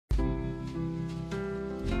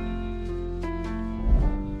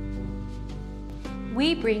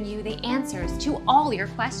we bring you the answers to all your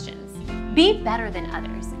questions. Be better than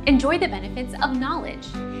others. Enjoy the benefits of knowledge.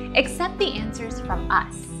 Accept the answers from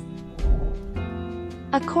us.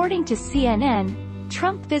 According to CNN,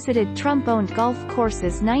 Trump visited Trump-owned golf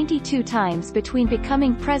courses 92 times between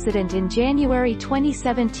becoming president in January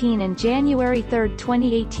 2017 and January 3,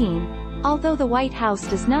 2018, although the White House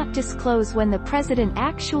does not disclose when the president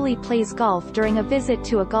actually plays golf during a visit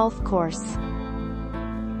to a golf course.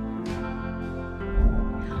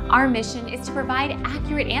 Our mission is to provide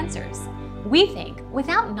accurate answers. We think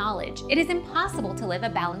without knowledge, it is impossible to live a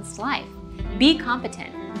balanced life. Be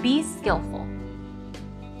competent, be skillful.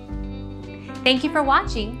 Thank you for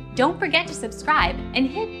watching. Don't forget to subscribe and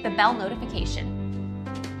hit the bell notification.